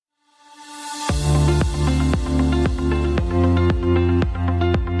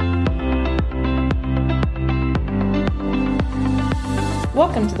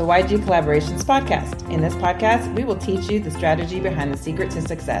welcome to the YG Collaborations podcast. In this podcast, we will teach you the strategy behind the secret to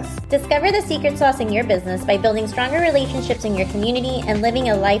success. Discover the secret sauce in your business by building stronger relationships in your community and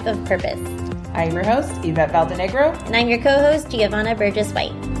living a life of purpose. I am your host, Yvette Valdenegro. And I'm your co-host, Giovanna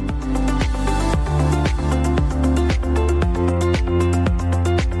Burgess-White.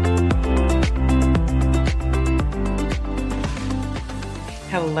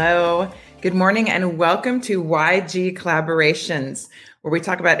 Hello. Good morning and welcome to YG Collaborations, where we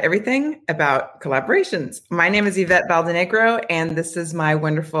talk about everything about collaborations. My name is Yvette Valdenegro, and this is my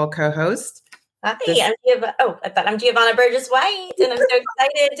wonderful co-host. Hi, I'm Giovanna Burgess-White, and I'm so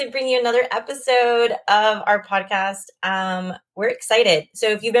excited to bring you another episode of our podcast. We're excited. So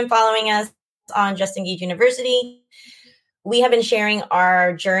if you've been following us on Just Engage University, we have been sharing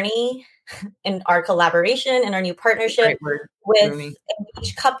our journey and our collaboration and our new partnership with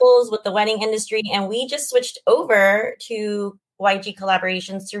engaged couples with the wedding industry. And we just switched over to YG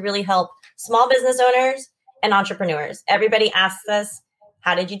Collaborations to really help small business owners and entrepreneurs. Everybody asks us,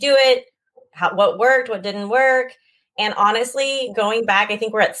 how did you do it? What worked? What didn't work? And honestly, going back, I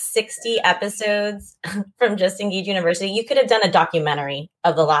think we're at 60 episodes from Just Engage University. You could have done a documentary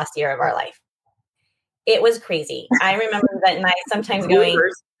of the last year of our life. It was crazy. I remember that night sometimes going...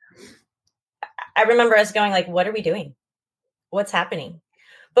 I remember us going like, what are we doing? What's happening?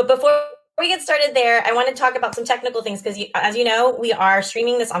 But before we get started there, I want to talk about some technical things because as you know, we are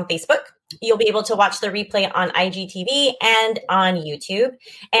streaming this on Facebook. You'll be able to watch the replay on IGTV and on YouTube.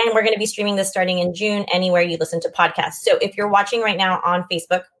 And we're going to be streaming this starting in June anywhere you listen to podcasts. So if you're watching right now on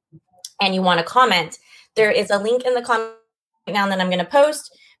Facebook and you want to comment, there is a link in the comment right now that I'm going to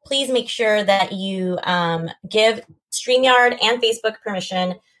post. Please make sure that you give StreamYard and Facebook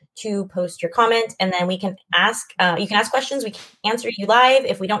permission to post your comment, and then we can ask, you can ask questions. We can answer you live.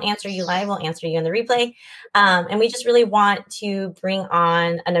 If we don't answer you live, we'll answer you in the replay. And we just really want to bring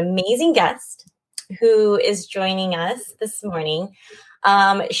on an amazing guest who is joining us this morning.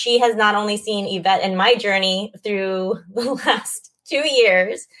 She has not only seen Yvette and my journey through the last 2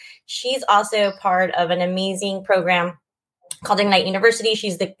 years, she's also part of an amazing program called Ignite University.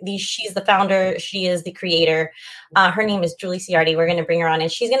 She's the founder. She is the creator. Her name is Julie Ciardi. We're going to bring her on,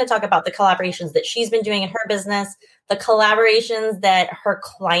 and she's going to talk about the collaborations that she's been doing in her business, the collaborations that her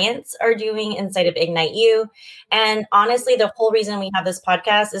clients are doing inside of Ignite U. And honestly, the whole reason we have this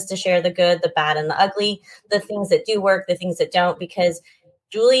podcast is to share the good, the bad, and the ugly, the things that do work, the things that don't, because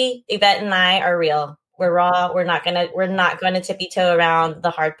Julie, Yvette, and I are real. We're raw. We're not gonna tippy toe around the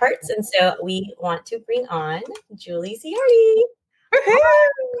hard parts. And so we want to bring on Julie Ciardi.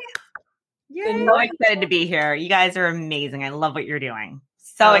 I'm so excited to be here. You guys are amazing. I love what you're doing.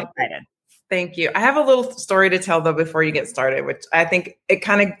 So excited. Thank you. I have a little story to tell though before you get started, which I think it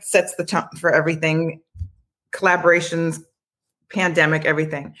kind of sets the tone for everything, collaborations, pandemic,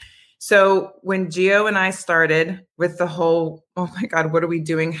 everything. So when Gio and I started with the whole, oh my God, what are we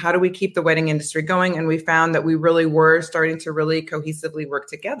doing? How do we keep the wedding industry going? And we found that we really were starting to really cohesively work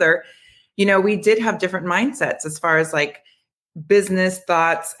together. You know, we did have different mindsets as far as like business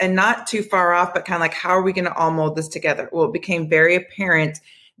thoughts and not too far off, but kind of like, how are we going to all mold this together? Well, it became very apparent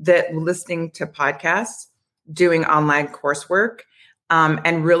that listening to podcasts, doing online coursework,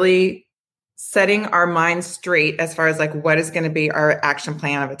 and really setting our minds straight as far as like what is going to be our action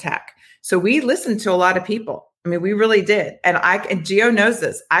plan of attack. So we listened to a lot of people. I mean, we really did. And Gio knows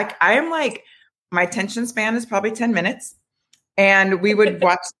this. I am like, my attention span is probably 10 minutes. And we would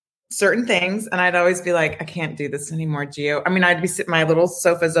watch certain things. And I'd always be like, I can't do this anymore, Gio. I mean, I'd be sitting my little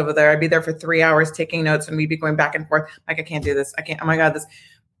sofas over there. I'd be there for 3 hours taking notes and we'd be going back and forth. Like, I can't do this. I can't, oh my God, this.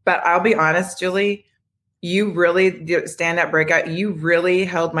 But I'll be honest, Julie, you really, stand up breakout, you really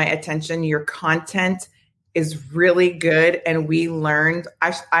held my attention. Your content is really good. And we learned, I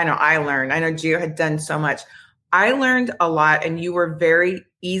know Gio had done so much. I learned a lot and you were very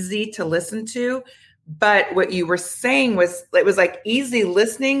easy to listen to. But what you were saying was, it was like easy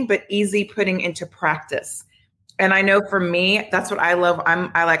listening, but easy putting into practice. And I know for me, that's what I love.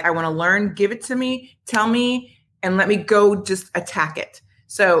 I want to learn, give it to me, tell me, and let me go just attack it.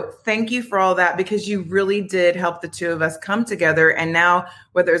 So thank you for all that, because you really did help the two of us come together. And now,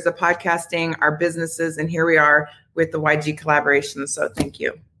 whether it's the podcasting, our businesses, and here we are with the YG collaboration. So thank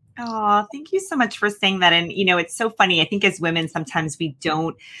you. Oh, thank you so much for saying that. And, you know, it's so funny. I think as women, sometimes we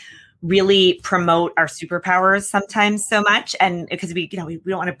don't really promote our superpowers sometimes so much. And because we don't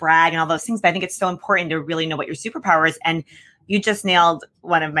want to brag and all those things, but I think it's so important to really know what your superpower is. And You just nailed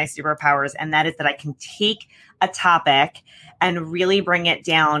one of my superpowers. And that is that I can take a topic and really bring it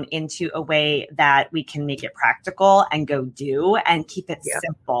down into a way that we can make it practical and go do and keep it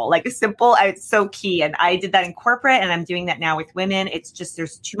simple. Like simple, it's so key. And I did that in corporate and I'm doing that now with women. It's just,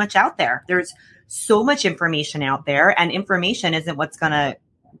 there's too much out there. There's so much information out there, and information isn't what's going to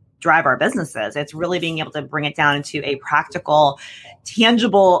drive our businesses. It's really being able to bring it down into a practical,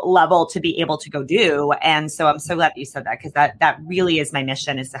 tangible level to be able to go do. And so I'm so glad that you said that, because that really is my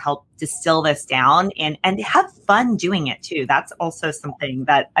mission, is to help distill this down and have fun doing it too. That's also something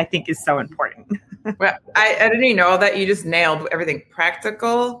that I think is so important. Well, I didn't even know that. You just nailed everything.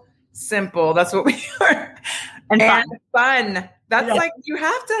 Practical, simple. That's what we are. And fun. That's like, you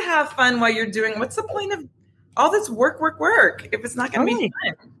have to have fun while you're doing. What's the point of all this work if it's not going to be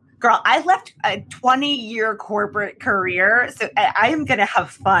fun? Girl, I left a 20-year corporate career, so I am going to have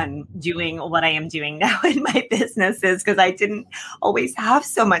fun doing what I am doing now in my businesses, because I didn't always have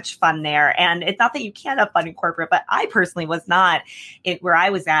so much fun there. And it's not that you can't have fun in corporate, but I personally was not where I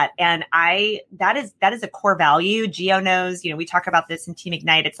was at. And that is a core value. Gio knows, we talk about this in Team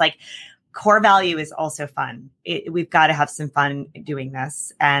Ignite. It's like, core value is also fun. We've got to have some fun doing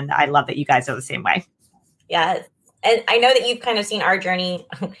this. And I love that you guys are the same way. Yeah. And I know that you've kind of seen our journey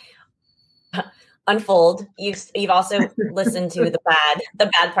unfold. You've also listened to the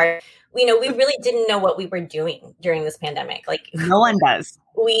bad part. We really didn't know what we were doing during this pandemic. Like, no one does.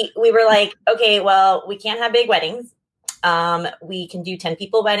 We were like, okay, well, we can't have big weddings. We can do 10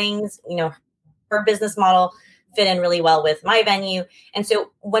 people weddings. Her business model fit in really well with my venue. And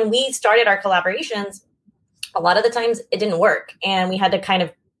so when we started our collaborations, a lot of the times it didn't work. And we had to kind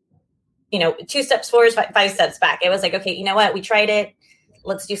of, 2 steps forward, 5 steps back. It was like, okay, you know what? We tried it.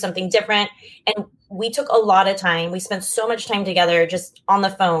 Let's do something different. And we took a lot of time. We spent so much time together just on the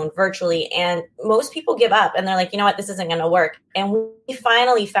phone, virtually. And most people give up and they're like, you know what? This isn't going to work. And we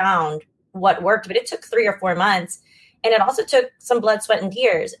finally found what worked, but it took 3 or 4 months. And it also took some blood, sweat, and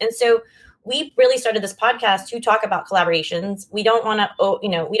tears. And so we really started this podcast to talk about collaborations. We don't want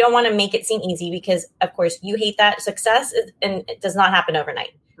to, we don't want to make it seem easy, because of course you hate that. Success and it does not happen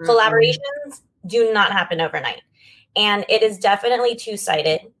overnight. Mm-hmm. Collaborations do not happen overnight. And it is definitely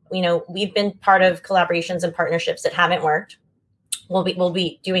two-sided. We've been part of collaborations and partnerships that haven't worked. We'll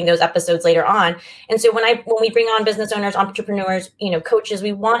be doing those episodes later on. And so when we bring on business owners, entrepreneurs, coaches,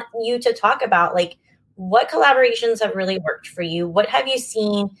 we want you to talk about like, what collaborations have really worked for you? What have you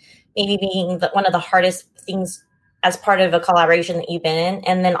seen maybe being one of the hardest things as part of a collaboration that you've been in?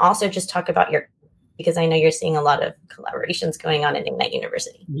 And then also just talk about because I know you're seeing a lot of collaborations going on in Ignite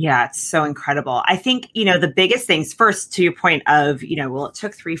University. Yeah, it's so incredible. I think, the biggest things first, to your point of, it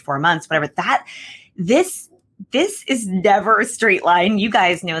took 3-4 months, whatever, this is never a straight line. You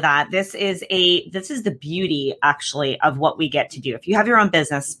guys know that. This is the beauty actually of what we get to do. If you have your own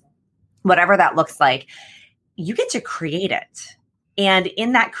business, whatever that looks like, you get to create it. And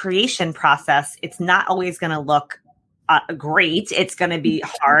in that creation process, it's not always going to look great. It's going to be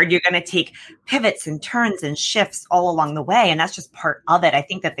hard. You're going to take pivots and turns and shifts all along the way. And that's just part of it. I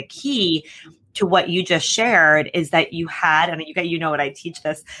think that the key to what you just shared is that you had, and you know what I teach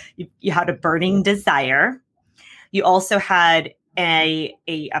this, you had a burning desire. You also had a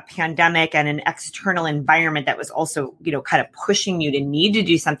pandemic and an external environment that was also, kind of pushing you to need to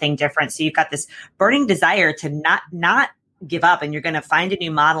do something different. So you've got this burning desire to not give up, and you're going to find a new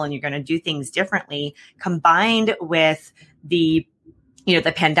model and you're going to do things differently, combined with the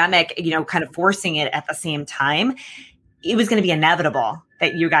pandemic, kind of forcing it at the same time. It was going to be inevitable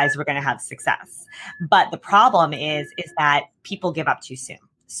that you guys were going to have success. But the problem is that people give up too soon.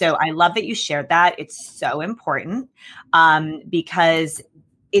 So I love that you shared that. It's so important because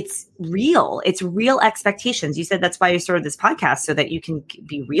it's real. It's real expectations. You said that's why you started this podcast, so that you can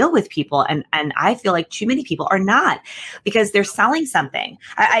be real with people. And I feel like too many people are not, because they're selling something.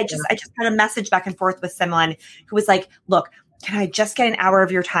 I just had a message back and forth with someone who was like, look, can I just get an hour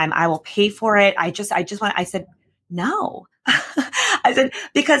of your time? I will pay for it. I said, no. I said,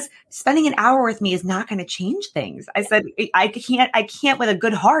 because spending an hour with me is not going to change things. I said, I can't with a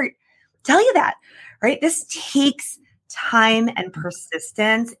good heart tell you that, right? This takes time and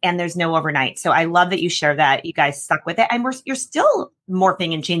persistence, and there's no overnight. So I love that you share that. You guys stuck with it, and you're still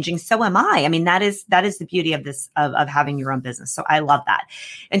morphing and changing. So am I. I mean, that is the beauty of this, of having your own business. So I love that.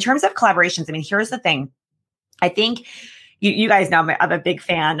 In terms of collaborations, I mean, here's the thing. I think you guys know I'm a big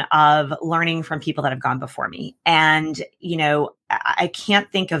fan of learning from people that have gone before me. And, I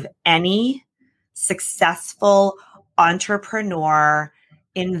can't think of any successful entrepreneur,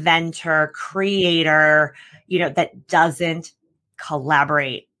 inventor, creator, that doesn't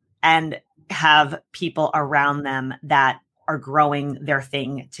collaborate and have people around them that are growing their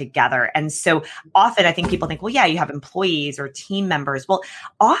thing together. And so often I think people think, well, yeah, you have employees or team members. Well,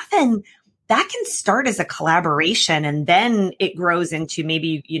 often that can start as a collaboration and then it grows into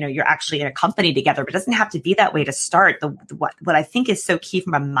maybe, you're actually in a company together, but it doesn't have to be that way to start. What I think is so key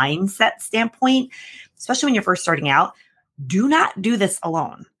from a mindset standpoint, especially when you're first starting out, do not do this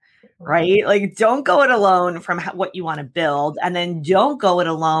alone, right? Like don't go it alone from what you want to build. And then don't go it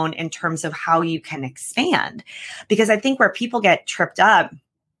alone in terms of how you can expand. Because I think where people get tripped up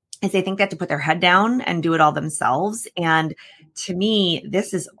is they think they have to put their head down and do it all themselves. And to me,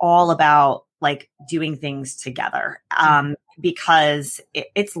 this is all about like doing things together, because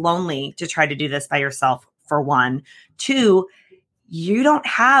it's lonely to try to do this by yourself, for one. Two, you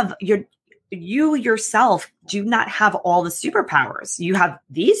yourself do not have all the superpowers. You have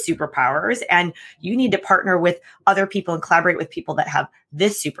these superpowers and you need to partner with other people and collaborate with people that have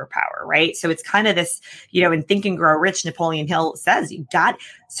this superpower, right? So it's kind of this, in Think and Grow Rich, Napoleon Hill says, you got to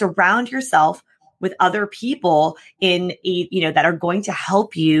surround yourself with other people that are going to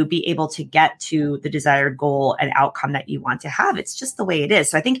help you be able to get to the desired goal and outcome that you want to have. It's just the way it is.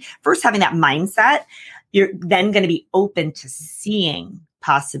 So I think first having that mindset, you're then going to be open to seeing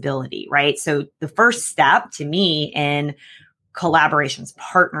possibility, right? So the first step to me in collaborations,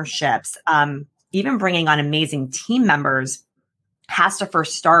 partnerships, even bringing on amazing team members has to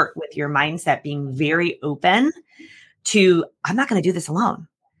first start with your mindset being very open to, I'm not going to do this alone.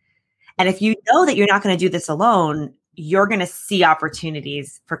 And if you know that you're not going to do this alone, you're going to see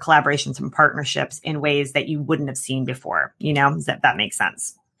opportunities for collaborations and partnerships in ways that you wouldn't have seen before. Does that make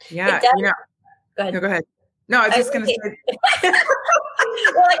sense? Yeah. Go ahead. No, go ahead. No, I was just going to say.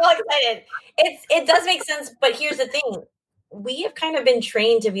 We're like all excited. It does make sense, but here's the thing: we have kind of been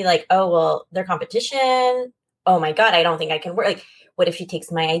trained to be like, oh well, they're competition. Oh my god, I don't think I can work. Like, what if she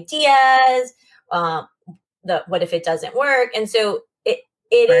takes my ideas? What if it doesn't work? And so it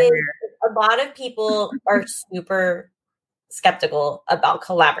right is. here. A lot of people are super skeptical about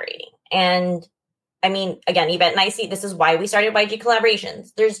collaborating, and I mean, again, Yvette and I see this is why we started YG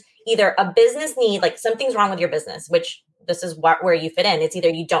Collaborations. There's either a business need, like something's wrong with your business, which this is where you fit in. It's either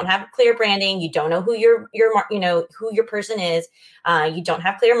you don't have clear branding, you don't know who who your person is, you don't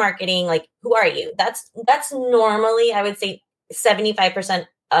have clear marketing. Like, who are you? That's normally, I would say, 75%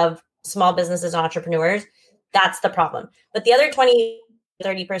 of small businesses and entrepreneurs. That's the problem. But the other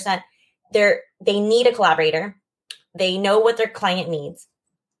 20-30%, they need a collaborator. They know what their client needs.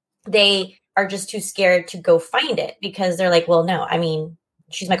 They are just too scared to go find it because they're like, well, no, I mean,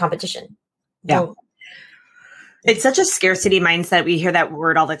 she's my competition. Yeah. So, it's such a scarcity mindset. We hear that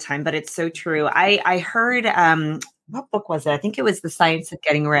word all the time, but it's so true. I heard, what book was it? I think it was The Science of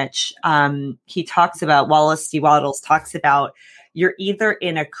Getting Rich. He talks about, Wallace D. Wattles talks about, you're either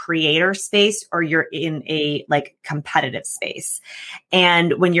in a creator space or you're in a like competitive space.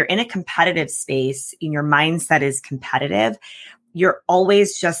 And when you're in a competitive space and your mindset is competitive, you're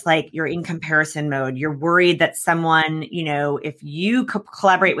always just like, you're in comparison mode. You're worried that someone, if you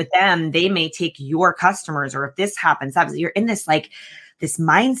collaborate with them, they may take your customers, or if this happens, you're in this like this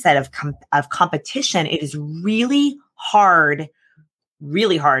mindset of competition. It is really hard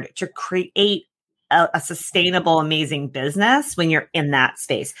to create a sustainable, amazing business when you're in that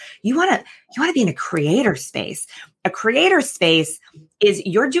space. You want to be in a creator space. A creator space is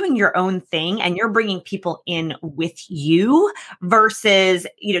you're doing your own thing and you're bringing people in with you versus,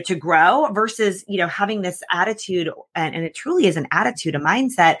 to grow versus, having this attitude. And it truly is an attitude, a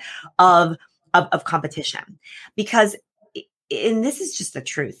mindset of competition, because, and this is just the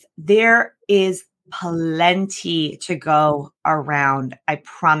truth. There is plenty to go around. I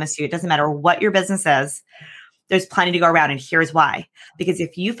promise you, it doesn't matter what your business is. There's plenty to go around. And here's why. Because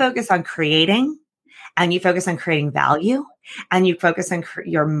if you focus on creating and you focus on creating value and you focus on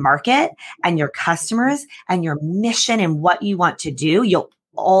your market and your customers and your mission and what you want to do, you'll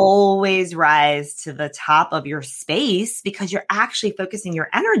always rise to the top of your space because you're actually focusing your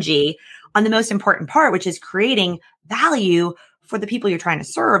energy on the most important part, which is creating value for the people you're trying to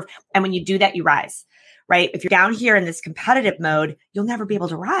serve. And when you do that, you rise, right? If you're down here in this competitive mode, you'll never be able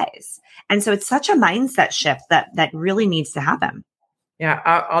to rise. And so it's such a mindset shift that really needs to happen. Yeah,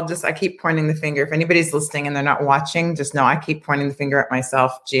 I keep pointing the finger. If anybody's listening and they're not watching, just know I keep pointing the finger at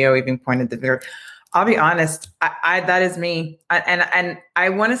myself. Gio even pointed the finger. I'll be honest, I that is me. And I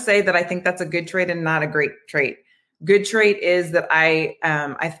want to say that I think that's a good trait and not a great trait. Good trait is that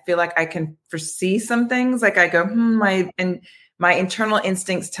I feel like I can foresee some things. Like I go, my internal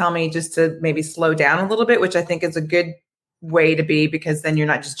instincts tell me just to maybe slow down a little bit, which I think is a good way to be, because then you're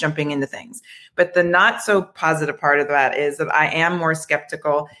not just jumping into things. But the not so positive part of that is that I am more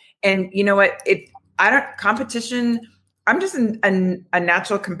skeptical. And you know what? Competition I'm just a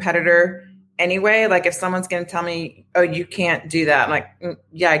natural competitor anyway. Like if someone's going to tell me, oh, you can't do that. I'm like,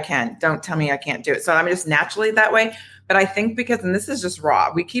 yeah, I can. Don't tell me I can't do it. So I'm just naturally that way. But I think because, and this is just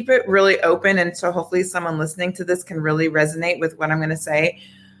raw, we keep it really open. And so hopefully someone listening to this can really resonate with what I'm going to say.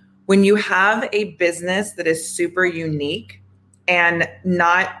 When you have a business that is super unique and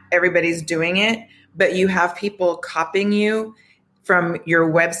not everybody's doing it, but you have people copying you from your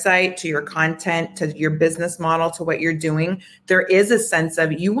website to your content to your business model to what you're doing, there is a sense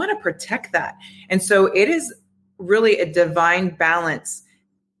of you want to protect that. And so it is really a divine balance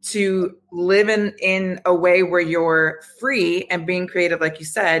to live in a way where you're free and being creative, like you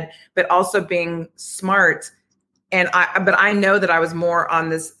said, but also being smart. But I know that I was more on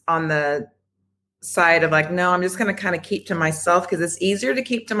the side of like, no, I'm just going to kind of keep to myself because it's easier to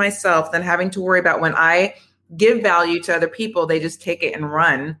keep to myself than having to worry about when I give value to other people, they just take it and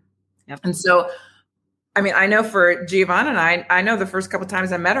run. Yep. And so, I mean, I know for Giovanna and I know the first couple of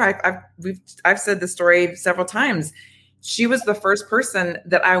times I met her, I've said the story several times. She was the first person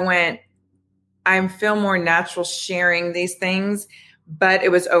that I feel more natural sharing these things, but it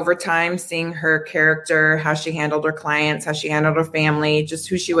was over time seeing her character, how she handled her clients, how she handled her family, just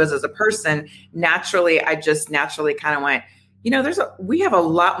who she was as a person. Naturally, I just naturally kind of went, we have a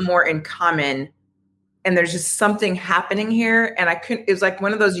lot more in common. And there's just something happening here. And it was like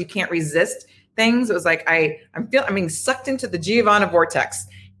one of those, you can't resist things. It was like, I'm being sucked into the Giovanna vortex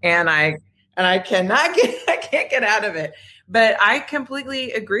and I can't get out of it. But I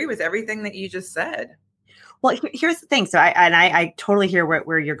completely agree with everything that you just said. Well, here's the thing. So I totally hear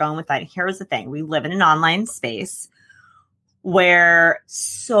where you're going with that. Here's the thing. We live in an online space where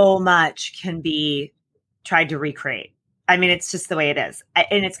so much can be tried to recreate. I mean, it's just the way it is.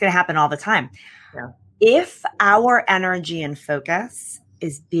 And it's going to happen all the time. Yeah. If our energy and focus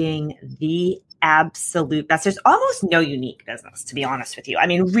is being the absolute best, there's almost no unique business, to be honest with you. I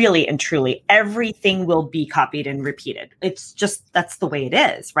mean, really and truly, everything will be copied and repeated. It's just, that's the way it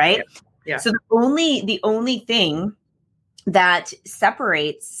is, right? Yeah. So the only thing that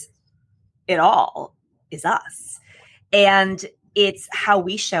separates it all is us. And it's how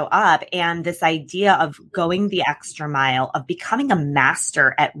we show up, and this idea of going the extra mile, of becoming a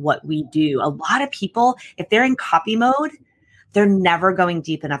master at what we do. A lot of people, if they're in copy mode, they're never going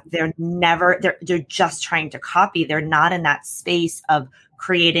deep enough. They're just trying to copy. They're not in that space of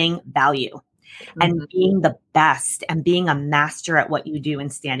creating value and being the best and being a master at what you do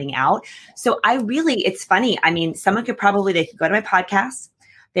and standing out. So it's funny. I mean, they could go to my podcast.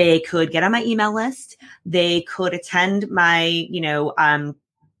 They could get on my email list. They could attend my,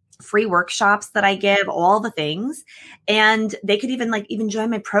 free workshops that I give, all the things. And they could even join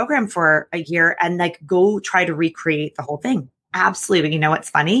my program for a year and go try to recreate the whole thing. Absolutely. But you know what's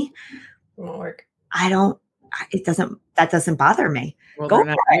funny? It won't work. That doesn't bother me. Well, Go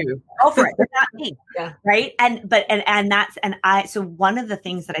for it. They're not me. Yeah. Right. So one of the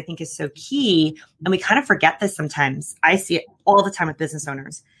things that I think is so key, and we kind of forget this sometimes, I see it all the time with business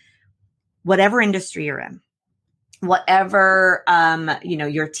owners, whatever industry you're in, whatever,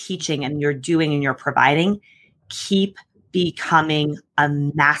 you're teaching and you're doing and you're providing, keep becoming a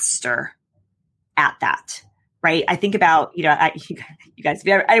master at that. Right. I think about, you guys,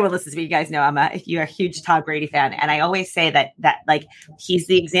 if anyone listens to me, you guys know you're a huge Todd Brady fan. And I always say that he's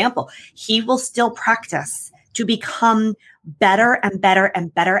the example. He will still practice to become better and better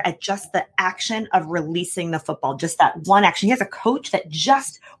and better at just the action of releasing the football, just that one action. He has a coach that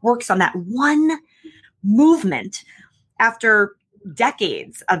just works on that one movement after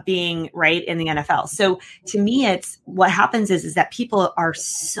decades of being right in the NFL. So to me, it's what happens is that people are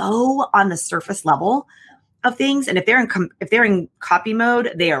so on the surface level of things. And if they're in copy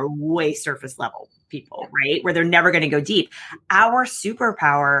mode, they are way surface level people, right? Where they're never going to go deep. Our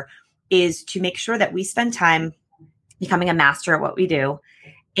superpower is to make sure that we spend time becoming a master at what we do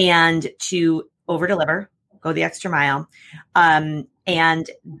and to over deliver, go the extra mile, and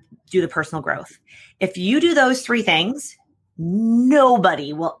do the personal growth. If you do those three things,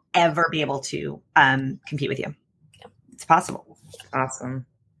 nobody will ever be able to compete with you. It's possible. Awesome.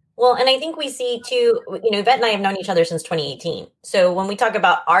 Well, and I think we see too, Yvette and I have known each other since 2018. So when we talk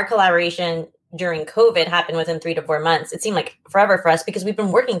about our collaboration during COVID happened within 3 to 4 months, it seemed like forever for us because we've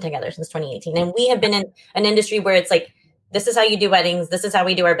been working together since 2018. And we have been in an industry where it's like, this is how you do weddings. This is how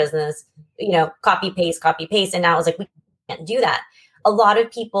we do our business, copy, paste. And now it's like, we can't do that. A lot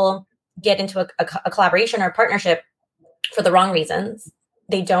of people get into a collaboration or a partnership for the wrong reasons.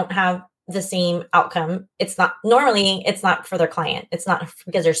 They don't have the same outcome. It's not for their client. It's not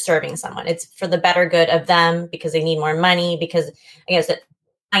because they're serving someone. It's for the better good of them because they need more money, because I guess that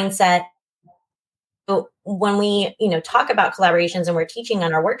mindset. when we, talk about collaborations and we're teaching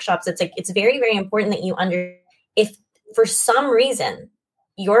on our workshops, it's like, it's very, very important that you if for some reason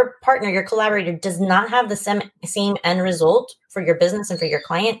your partner, your collaborator does not have the same end result for your business and for your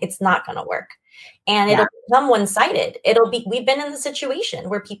client, it's not going to work. And it'll become one-sided. We've been in the situation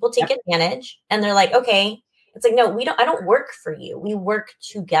where people take advantage and they're like, okay, it's like, no, I don't work for you. We work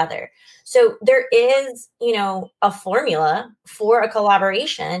together. So there is, a formula for a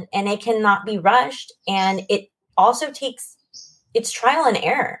collaboration, and it cannot be rushed. And it also it's trial and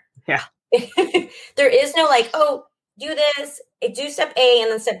error. Yeah. There is no like, oh, do this, do step A, and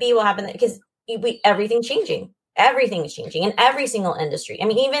then step B will happen, because everything's changing. Everything is changing in every single industry. I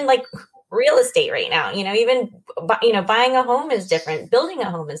mean, even like real estate right now, even, buying a home is different. Building a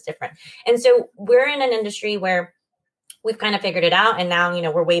home is different. And so we're in an industry where we've kind of figured it out. And now,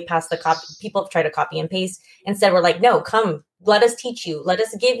 we're way past the copy. People have tried to copy and paste. Instead, we're like, no, come, let us teach you. Let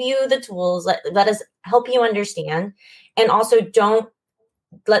us give you the tools. Let us help you understand. And also don't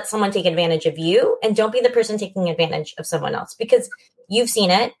let someone take advantage of you, and don't be the person taking advantage of someone else, because you've seen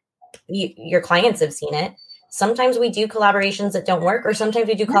it. Your clients have seen it. Sometimes we do collaborations that don't work, or sometimes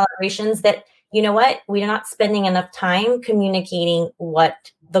we do collaborations that, we're not spending enough time communicating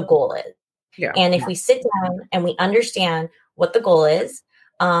what the goal is. Yeah. And if we sit down and we understand what the goal is,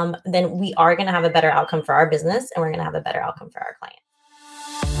 then we are going to have a better outcome for our business, and we're going to have a better outcome for our client.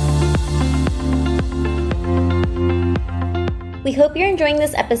 We hope you're enjoying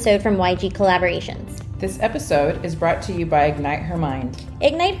this episode from YG Collaborations. This episode is brought to you by Ignite Her Mind.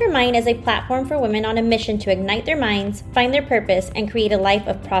 Ignite Her Mind is a platform for women on a mission to ignite their minds, find their purpose, and create a life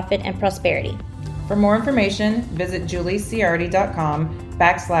of profit and prosperity. For more information, visit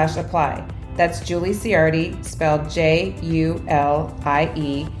julieciardi.com/apply. That's Julie Ciardi, spelled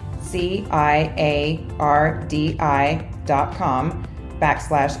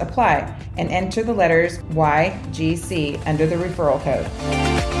Julieciardi.com/apply, and enter the letters YGC under the referral code.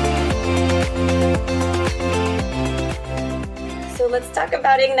 So let's talk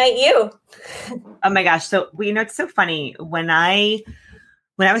about Ignite You. Oh my gosh. So, it's so funny. When I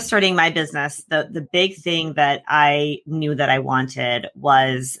was starting my business, the big thing that I knew that I wanted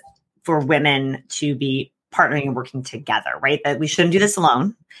was for women to be partnering and working together, right? That we shouldn't do this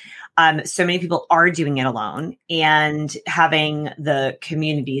alone. So many people are doing it alone, and having the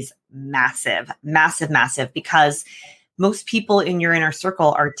communities massive, because most people in your inner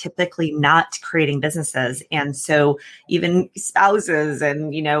circle are typically not creating businesses. And so even spouses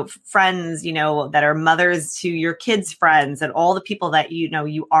and, friends, that are mothers to your kids' friends, and all the people that,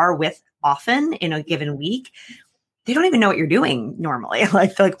 you are with often in a given week, they don't even know what you're doing normally.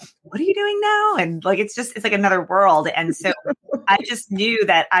 Like, they're like, what are you doing now? And like, it's like another world. And so I just knew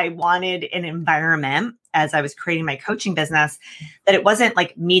that I wanted an environment, as I was creating my coaching business, that it wasn't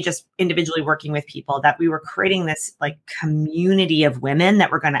like me just individually working with people, that we were creating this like community of women that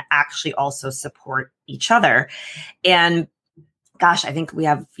were going to actually also support each other. And gosh, I think we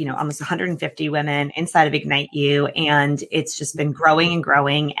have, almost 150 women inside of Ignite You, and it's just been growing and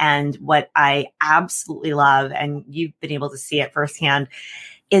growing. And what I absolutely love, and you've been able to see it firsthand,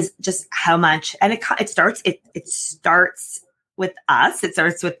 is just how much, and it starts with us. It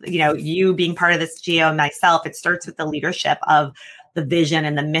starts with, you being part of this Geo and myself. It starts with the leadership of the vision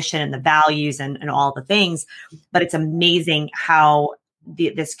and the mission and the values and all the things. But it's amazing how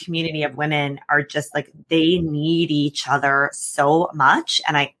this community of women are just like, they need each other so much.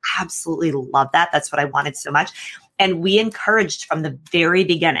 And I absolutely love that. That's what I wanted so much. And we encouraged from the very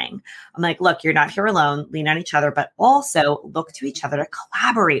beginning. I'm like, look, you're not here alone, lean on each other, but also look to each other to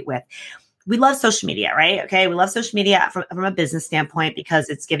collaborate with. We love social media, right? Okay. We love social media from a business standpoint, because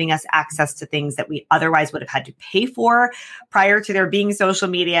it's giving us access to things that we otherwise would have had to pay for prior to there being social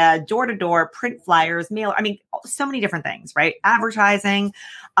media, door to door, print flyers, mail. I mean, so many different things, right? Advertising,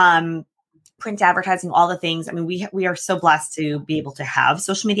 print advertising, all the things. I mean, we are so blessed to be able to have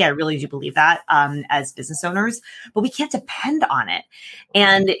social media. I really do believe that as business owners, but we can't depend on it.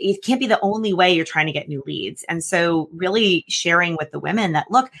 And it can't be the only way you're trying to get new leads. And so really sharing with the women that,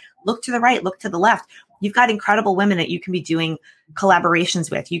 look to the right, look to the left. You've got incredible women that you can be doing collaborations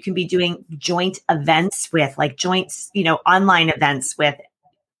with. You can be doing joint events with, like joint, online events with.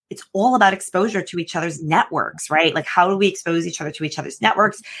 It's all about exposure to each other's networks, right? Like, how do we expose each other to each other's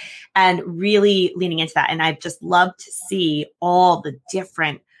networks, and really leaning into that. And I've just loved to see all the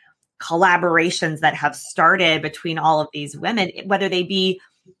different collaborations that have started between all of these women, whether they be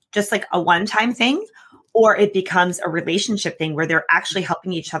just like a one-time thing, or it becomes a relationship thing where they're actually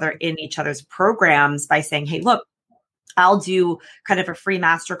helping each other in each other's programs by saying, hey, look, I'll do kind of a free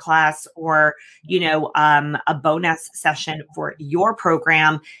masterclass or, a bonus session for your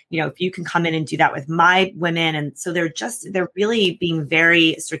program. If you can come in and do that with my women. And so they're really being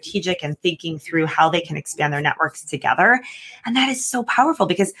very strategic and thinking through how they can expand their networks together. And that is so powerful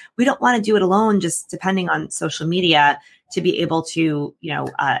because we don't want to do it alone, just depending on social media to be able to,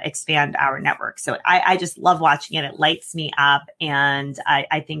 expand our network. So I just love watching it. It lights me up. And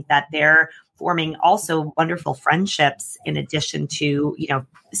I think that they're forming also wonderful friendships in addition to,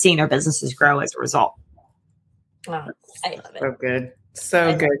 seeing their businesses grow as a result. Oh, I love it. So good.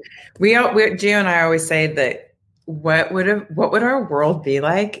 So good. Gio and I always say that what would our world be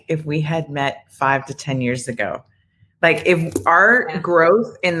like if we had met 5 to 10 years ago? Like if our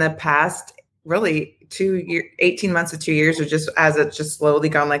growth in the past really 18 months to 2 years, or just as it's just slowly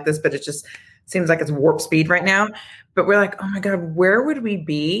gone like this, but it just seems like it's warp speed right now. But we're like, oh my God, where would we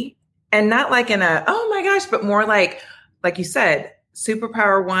be? And not like in a, oh my gosh, but more like you said,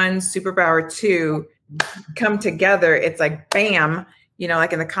 superpower 1, superpower 2 come together. It's like, bam,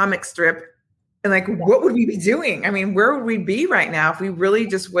 like in the comic strip. And like, what would we be doing? I mean, where would we be right now if we really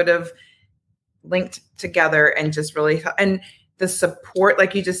just would have linked together and just really, and the support,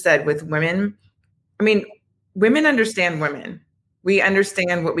 like you just said, with women. I mean, women understand women. We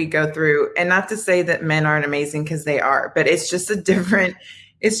understand what we go through. And not to say that men aren't amazing, because they are, but it's just a different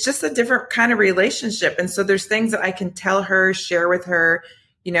kind of relationship. And so there's things that I can tell her, share with her,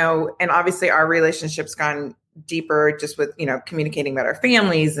 and obviously our relationship's gone deeper just with, communicating about our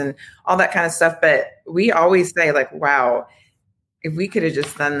families and all that kind of stuff. But we always say like, wow, if we could have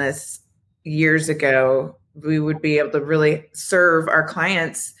just done this years ago, we would be able to really serve our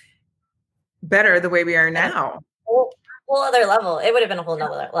clients better the way we are now. Whole other level. It would have been a whole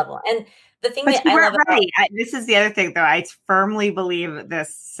nother level. And the thing but that I love about this is the other thing, though. I firmly believe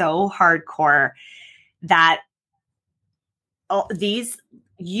this so hardcore that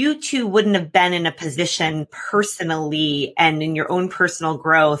you two wouldn't have been in a position personally and in your own personal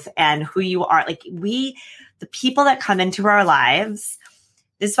growth and who you are. Like the people that come into our lives,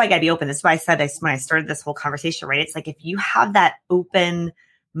 this is why I gotta be open. This is why I said when I started this whole conversation, right? It's like, if you have that open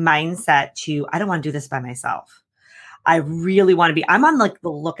mindset to, I don't want to do this by myself. I really want to be, I'm on like the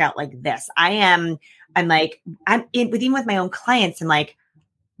lookout like this. I'm even with my own clients and like,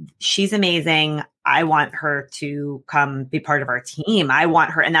 she's amazing. I want her to come be part of our team. I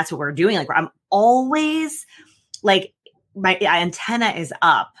want her. And that's what we're doing. Like, I'm always like, my antenna is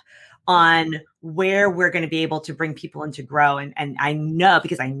up on where we're going to be able to bring people in to grow. And I know,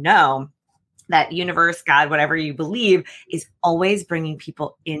 because I know that universe, God, whatever you believe, is always bringing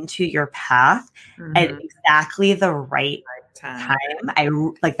people into your path at exactly the right time. I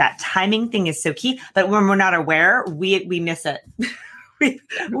like that timing thing is so key, but when we're not aware, we miss it.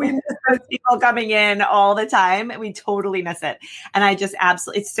 we miss those people coming in all the time. We totally miss it. And I just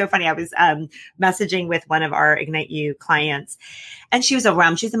absolutely, it's so funny. I was messaging with one of our Ignite You clients, and she was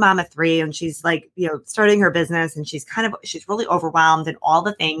overwhelmed. She's a mom of 3, and she's like, starting her business, and she's really overwhelmed and all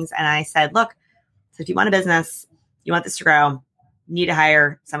the things. And I said, look, so if you want a business, you want this to grow, you need to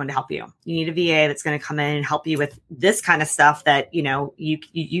hire someone to help you. You need a VA that's going to come in and help you with this kind of stuff that,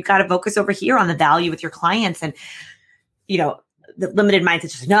 you got to focus over here on the value with your clients. And, the limited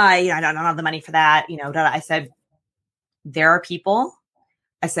mindset, just, no, I don't have the money for that. I said, there are people,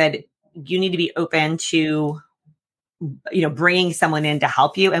 I said, you need to be open to, bringing someone in to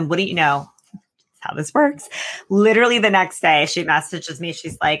help you. And what do you know? How this works. Literally the next day, she messages me.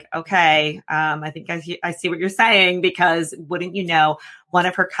 She's like, okay, I think I see what you're saying, because wouldn't you know, one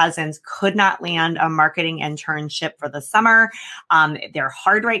of her cousins could not land a marketing internship for the summer. They're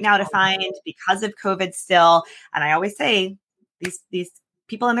hard right now to find because of COVID still. And I always say these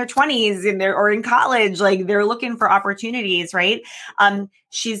people in their 20s or in college, like they're looking for opportunities, right?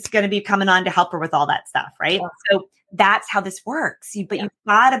 She's going to be coming on to help her with all that stuff, right? Yeah. So that's how this works. You've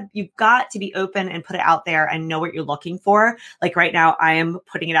got to be open and put it out there and know what you're looking for. Like right now, I am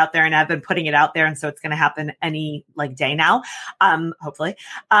putting it out there, and I've been putting it out there. And so it's going to happen any day now, hopefully,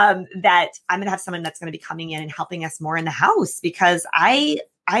 that I'm going to have someone that's going to be coming in and helping us more in the house, because I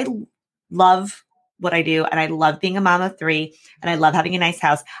love what I do. And I love being a mom of 3, and I love having a nice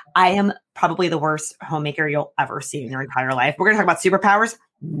house. I am probably the worst homemaker you'll ever see in your entire life. We're going to talk about superpowers.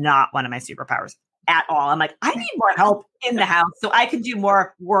 Not one of my superpowers at all. I'm like, I need more help in the house so I can do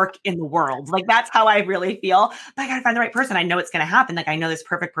more work in the world. Like, that's how I really feel. But I got to find the right person. I know it's going to happen. Like, I know this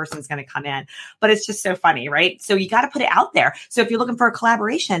perfect person is going to come in, but it's just so funny, right? So you got to put it out there. So if you're looking for a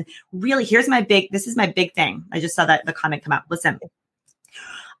collaboration, really, this is my big thing. I just saw that the comment come out. Listen,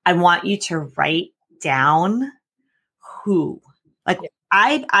 I want you to write down who, like,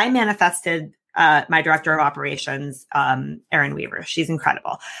 I manifested my director of operations, Erin Weaver. She's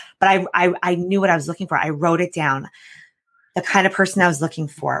incredible. But I knew what I was looking for. I wrote it down. The kind of person I was looking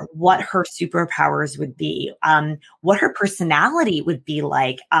for, what her superpowers would be, what her personality would be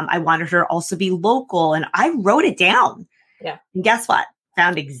like. I wanted her to also be local, and I wrote it down. Yeah. And guess what?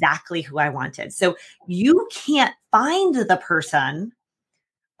 Found exactly who I wanted. So you can't find the person,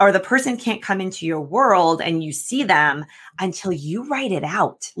 or the person can't come into your world and you see them until you write it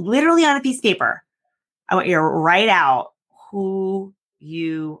out, literally on a piece of paper. I want you to write out who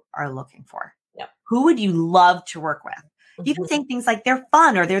you are looking for. Yep. Who would you love to work with? You can think things like they're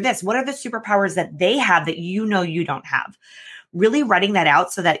fun or they're this. What are the superpowers that they have that you know you don't have? Really writing that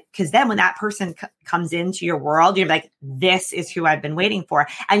out so that, because then when that person comes into your world, you're like, this is who I've been waiting for.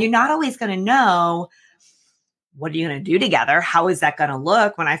 And you're not always going to know, what are you going to do together? How is that going to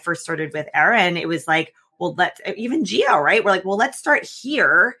look? When I first started with Erin, it was like, well, even Gio, right? We're like, well, let's start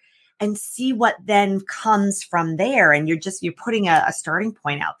here and see what then comes from there. And you're putting a starting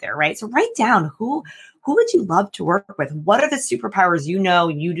point out there, right? So write down who would you love to work with? What are the superpowers you know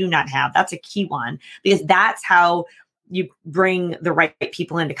you do not have? That's a key one, because that's how you bring the right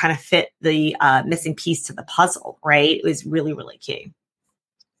people in to kind of fit the missing piece to the puzzle, right? It was really, really key.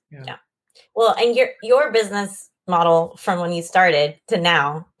 Yeah. Well, and your business model from when you started to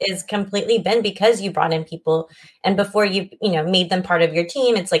now is completely been because you brought in people, and before you made them part of your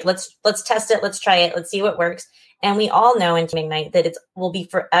team. It's like, let's test it. Let's try it. Let's see what works. And we all know in Team Ignite that it will be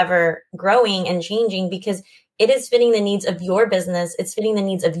forever growing and changing because it is fitting the needs of your business. It's fitting the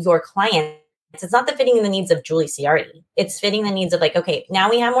needs of your clients. It's not fitting the needs of Julie Ciardi. It's fitting the needs of like, okay, now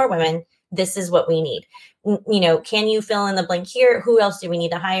we have more women. This is what we need. Can you fill in the blank here? Who else do we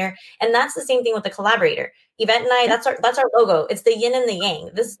need to hire? And that's the same thing with the collaborator. Yvette and I, that's our logo. It's the yin and the yang.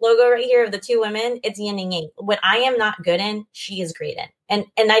 This logo right here of the two women, it's yin and yang. What I am not good in, she is great in.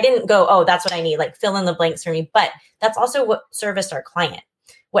 And I didn't go, oh, that's what I need, like fill in the blanks for me. But that's also what serviced our client.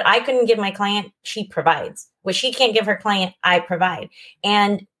 What I couldn't give my client, she provides. What she can't give her client, I provide.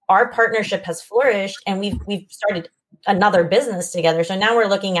 And our partnership has flourished, and we've started another business together. So now we're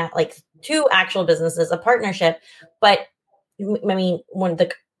looking at like 2 actual businesses, a partnership. But I mean, when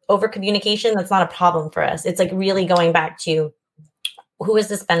the over communication, that's not a problem for us. It's like really going back to, who is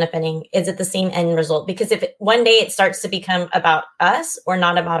this benefiting? Is it the same end result? Because if one day it starts to become about us or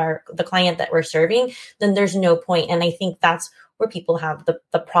not about the client that we're serving, then there's no point. And I think that's where people have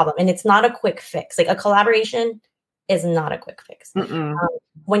the problem. And it's not a quick fix. Like a collaboration is not a quick fix.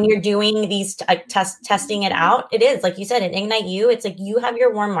 When you're doing these testing it out, it is like you said, in Ignite You, it's like you have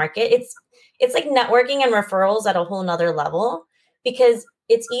your warm market. It's like networking and referrals at a whole nother level, because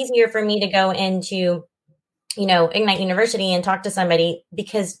it's easier for me to go into, Ignite University and talk to somebody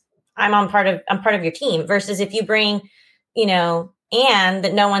because I'm part of your team, versus if you bring, Anne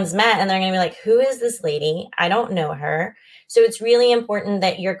that no one's met and they're going to be like, who is this lady? I don't know her. So it's really important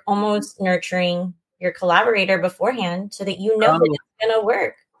that you're almost nurturing your collaborator beforehand so that that it's going to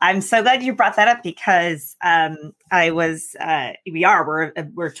work. I'm so glad you brought that up, because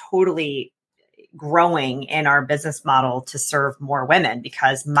we're totally growing in our business model to serve more women,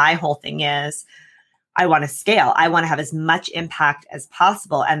 because my whole thing is I want to scale. I want to have as much impact as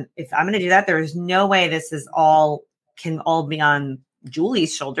possible. And if I'm going to do that, there is no way this can all be on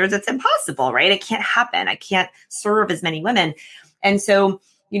Julie's shoulders. It's impossible, right? It can't happen. I can't serve as many women. And so,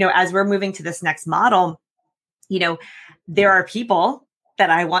 as we're moving to this next model, there are people that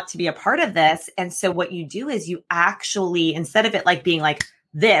I want to be a part of this. And so what you do is you actually, instead of it like being like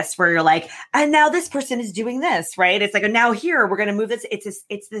this, where you're like, and now this person is doing this, right? It's like, and now here we're going to move this.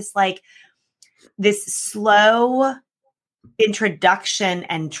 It's this like this slow introduction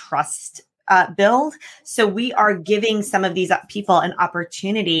and trust build. So we are giving some of these people an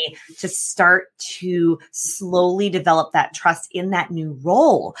opportunity to start to slowly develop that trust in that new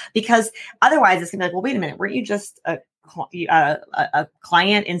role, because otherwise it's gonna be like, well, wait a minute, weren't you just a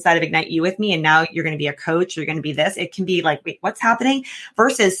client inside of Ignite You with me, and now you're going to be a coach, you're going to be this? It can be like, wait, what's happening?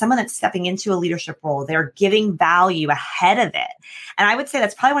 Versus someone that's stepping into a leadership role, they're giving value ahead of it. And I would say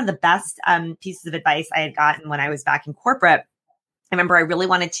that's probably one of the best pieces of advice I had gotten when I was back in corporate. I remember I really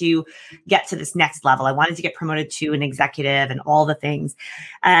wanted to get to this next level. I wanted to get promoted to an executive and all the things.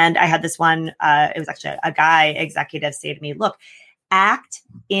 And I had this one, it was actually a guy executive say to me, look, act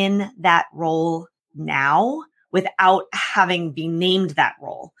in that role now without having been named that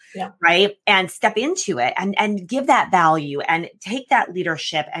role, right? And step into it and give that value and take that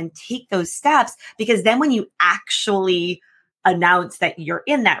leadership and take those steps, because then when you actually announce that you're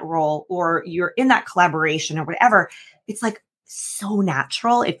in that role or you're in that collaboration or whatever, it's like, so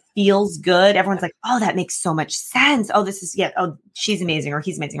natural. It feels good. Everyone's like, oh, that makes so much sense. Oh, this is, yeah. Oh, she's amazing or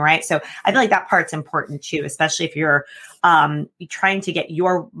he's amazing. Right. So I feel like that part's important too, especially if you're trying to get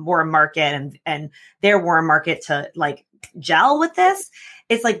your warm market and their warm market to like gel with this.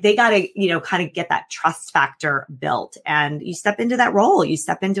 It's like, they got to, kind of get that trust factor built, and you step into that role, you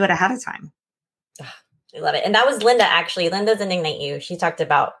step into it ahead of time. I love it. And that was Linda, actually. Linda's in Ignite You. She talked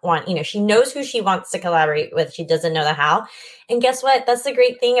about she knows who she wants to collaborate with. She doesn't know the how. And guess what? That's the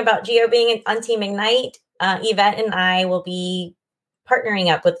great thing about Gio being on Team Ignite. Yvette and I will be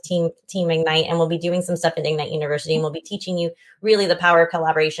partnering up with Team Ignite, and we'll be doing some stuff at Ignite University, and we'll be teaching you really the power of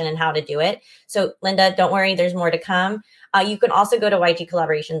collaboration and how to do it. So Linda, don't worry, there's more to come. You can also go to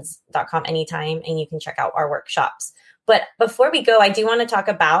ygcollaborations.com anytime, and you can check out our workshops. But before we go, I do want to talk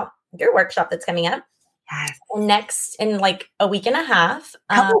about your workshop that's coming up. Yes. Next in like a week and a half.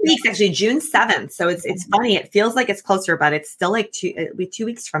 A couple of weeks, actually, June 7th. So it's funny. It feels like it's closer, but it's still like 2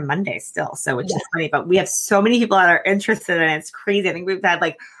 weeks from Monday still. So it's just funny. But we have so many people that are interested in it. It's crazy. I think we've had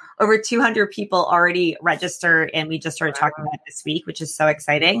like over 200 people already registered, and we just started talking about it this week, which is so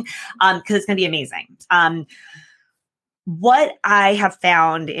exciting because it's going to be amazing. What I have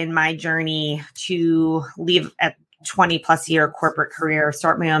found in my journey to leave at 20 plus year corporate career,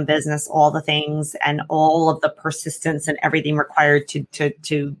 start my own business, all the things and all of the persistence and everything required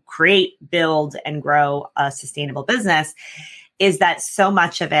to create, build, and grow a sustainable business is that so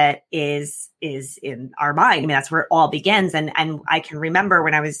much of it is in our mind. I mean, that's where it all begins. And I can remember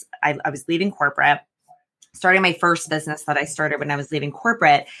when I was leaving corporate, starting my first business that I started when I was leaving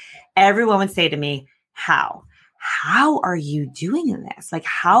corporate, everyone would say to me, how are you doing this? Like,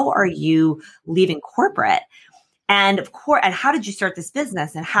 how are you leaving corporate? And of course, and how did you start this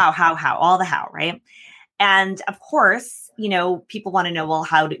business, and how, all the how, right? And of course, people want to know, well,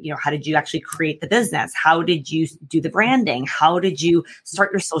 how did you actually create the business? How did you do the branding? How did you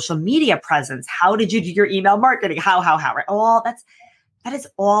start your social media presence? How did you do your email marketing? How, right? That is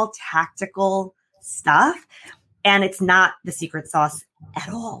all tactical stuff. And it's not the secret sauce at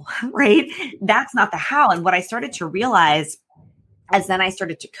all, right? That's not the how. And what I started to realize as then I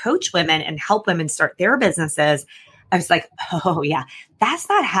started to coach women and help women start their businesses, I was like, oh yeah, that's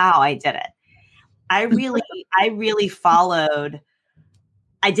not how I did it. I really followed.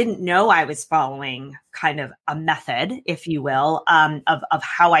 I didn't know I was following kind of a method, if you will, of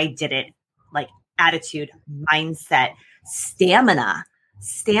how I did it, like attitude, mindset, stamina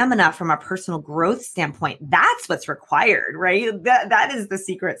from a personal growth standpoint. That's what's required, right? That is the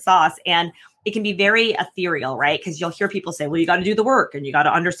secret sauce. And it can be very ethereal, right? Because you'll hear people say, well, you got to do the work and you got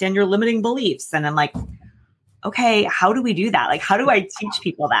to understand your limiting beliefs. And I'm like, okay, how do we do that? Like, how do I teach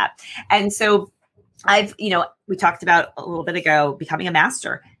people that? And so we talked about a little bit ago, becoming a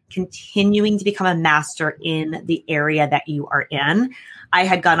master, continuing to become a master in the area that you are in. I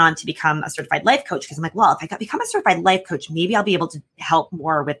had gone on to become a certified life coach because I'm like, well, if I become a certified life coach, maybe I'll be able to help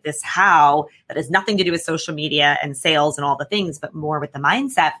more with this how that has nothing to do with social media and sales and all the things, but more with the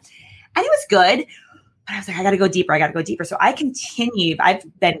mindset. And it was good, but I was like, I got to go deeper. So I've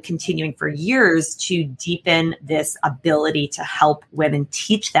been continuing for years to deepen this ability to help women,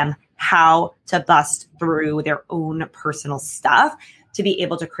 teach them how to bust through their own personal stuff to be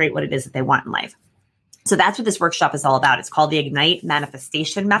able to create what it is that they want in life. So that's what this workshop is all about. It's called the Ignite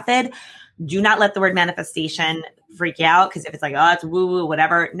Manifestation Method. Do not let the word manifestation freak you out, because if it's like, oh, it's woo-woo,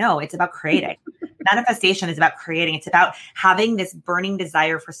 whatever. No, it's about creating. Manifestation is about creating. It's about having this burning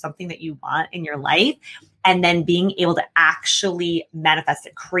desire for something that you want in your life and then being able to actually manifest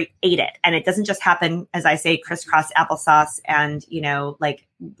it, create it. And it doesn't just happen, as I say, crisscross applesauce and, like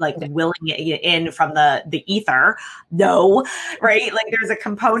willing it in from the ether. No, right? Like there's a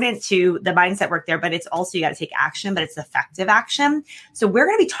component to the mindset work there, but it's also, you got to take action, but it's effective action. So we're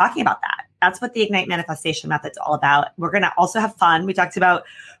going to be talking about that. That's what the Ignite Manifestation Method is all about. We're going to also have fun. We talked about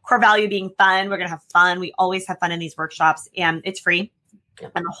core value being fun. We're going to have fun. We always have fun in these workshops, and it's free.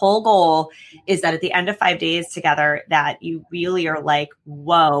 And the whole goal is that at the end of 5 days together, that you really are like,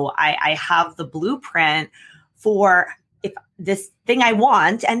 whoa, I have the blueprint for if this thing I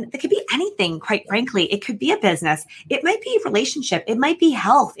want, and it could be anything, quite frankly. It could be a business. It might be a relationship. It might be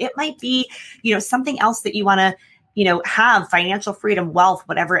health. It might be, something else that you want to, have, financial freedom, wealth,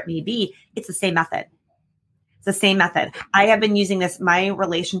 whatever it may be. It's the same method. It's the same method. I have been using this. My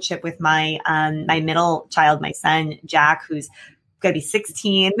relationship with my middle child, my son, Jack, who's going to be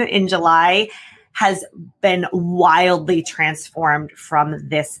 16 in July, has been wildly transformed from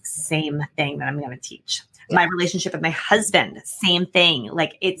this same thing that I'm going to teach. Yeah. My relationship with my husband, same thing.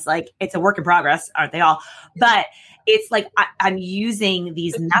 It's a work in progress, aren't they all? But it's like I'm using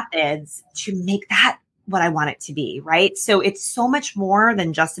these methods to make that what I want it to be, right? So it's so much more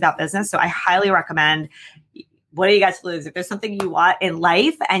than just about business. So I highly recommend, what do you guys lose? If there's something you want in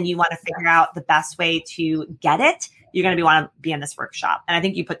life and you want to figure out the best way to get it, you're going to want to be in this workshop. And I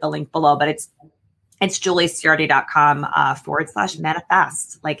think you put the link below, but it's julieciardi.com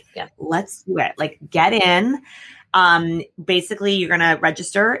 /manifest. Like, let's do it. Like, get in. Basically, you're going to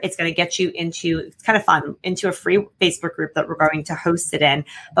register. It's going to get you into, it's kind of fun, into a free Facebook group that we're going to host it in.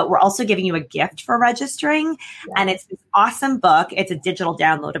 But we're also giving you a gift for registering. And it's this awesome book. It's a digital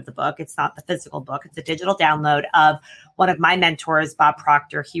download of the book. It's not the physical book. It's a digital download of one of my mentors, Bob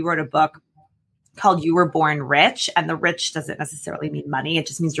Proctor. He wrote a book called You Were Born Rich. And the rich doesn't necessarily mean money. It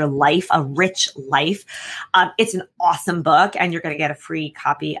just means your life, a rich life. It's an awesome book. And you're going to get a free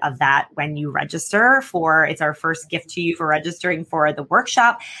copy of that when you register it's our first gift to you for registering for the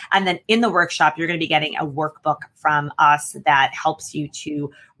workshop. And then in the workshop, you're going to be getting a workbook from us that helps you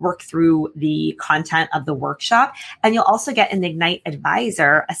to work through the content of the workshop. And you'll also get an Ignite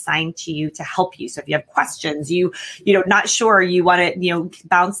advisor assigned to you to help you. So if you have questions, not sure, you want to,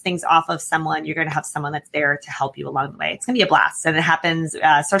 bounce things off of someone, you're going to have someone that's there to help you along the way. It's going to be a blast. And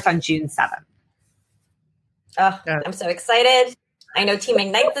it starts on June 7th. Oh, I'm so excited. I know Team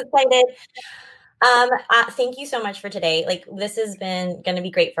Ignite's excited. Thank you so much for today. Like, this has been going to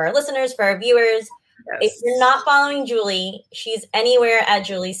be great for our listeners, for our viewers. Yes. If you're not following Julie, she's anywhere at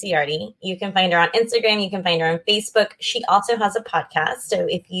Julie Ciardi. You can find her on Instagram. You can find her on Facebook. She also has a podcast. So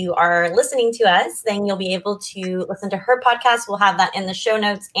if you are listening to us, then you'll be able to listen to her podcast. We'll have that in the show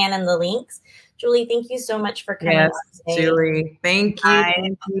notes and in the links. Julie, thank you so much for coming. Yes, Julie. Thank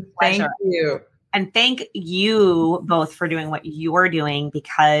you. Thank you. And thank you both for doing what you're doing,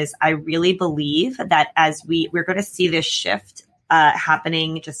 because I really believe that as we're going to see this shift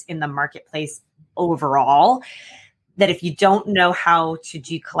happening just in the marketplace overall, that if you don't know how to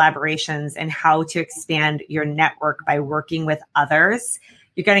do collaborations and how to expand your network by working with others,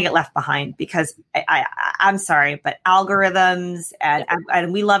 you're going to get left behind. Because I'm sorry, but algorithms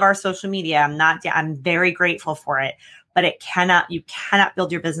and we love our social media. I'm very grateful for it, but you cannot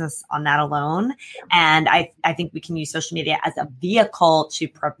build your business on that alone. And I think we can use social media as a vehicle to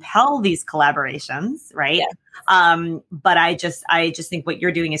propel these collaborations, right? Yes. But I just think what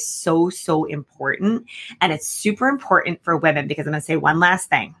you're doing is so, so important. And it's super important for women, because I'm going to say one last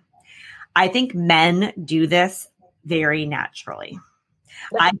thing. I think men do this very naturally.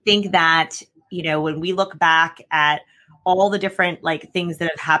 I think that, when we look back at all the different things that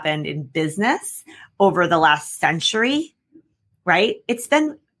have happened in business over the last century, right? It's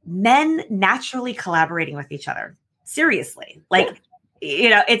been men naturally collaborating with each other. Seriously.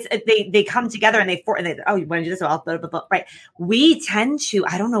 They come together and you want to do this? Well, blah, blah, blah, right. We tend to,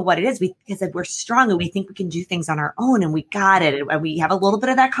 I don't know what it is. Because we're strong and we think we can do things on our own and we got it. And we have a little bit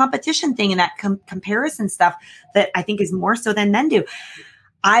of that competition thing and that comparison stuff that I think is more so than men do.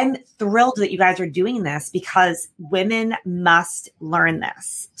 I'm thrilled that you guys are doing this, because women must learn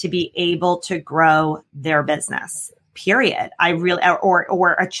this to be able to grow their business, period.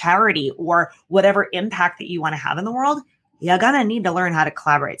 Or a charity or whatever impact that you want to have in the world. You're going to need to learn how to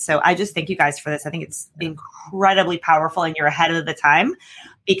collaborate. So I just thank you guys for this. I think it's incredibly powerful and you're ahead of the time,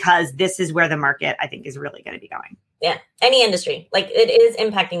 because this is where the market, I think, is really going to be going. Yeah. Any industry, it is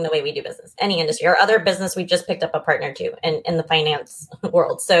impacting the way we do business, any industry. Our other business, we just picked up a partner too in the finance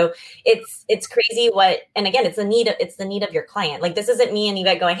world. So it's crazy and again, it's the need of your client. This isn't me and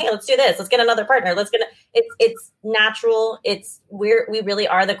Yvette going, hey, let's do this. Let's get another partner. It's natural. We really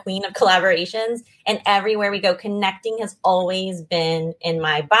are the queen of collaborations, and everywhere we go, connecting has always been in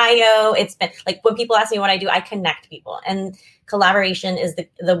my bio. It's been when people ask me what I do, I connect people, and collaboration is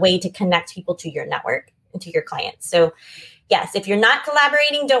the way to connect people to your network and to your clients. So yes, if you're not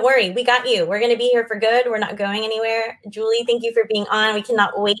collaborating, don't worry. We got you. We're going to be here for good. We're not going anywhere. Julie, thank you for being on. We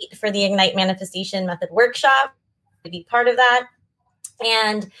cannot wait for the Ignite Manifestation Method workshop to be part of that.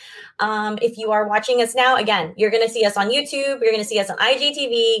 And if you are watching us now, again, you're going to see us on YouTube. You're going to see us on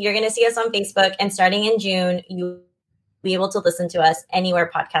IGTV. You're going to see us on Facebook. And starting in June, you'll be able to listen to us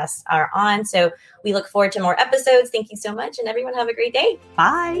anywhere podcasts are on. So we look forward to more episodes. Thank you so much. And everyone have a great day.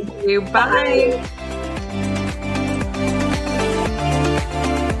 Bye. Thank you. Bye.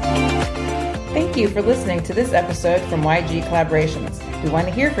 Thank you for listening to this episode from YG Collaborations. We want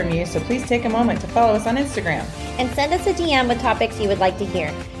to hear from you, so please take a moment to follow us on Instagram. And send us a DM with topics you would like to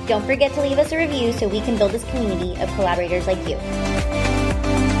hear. Don't forget to leave us a review so we can build this community of collaborators like you.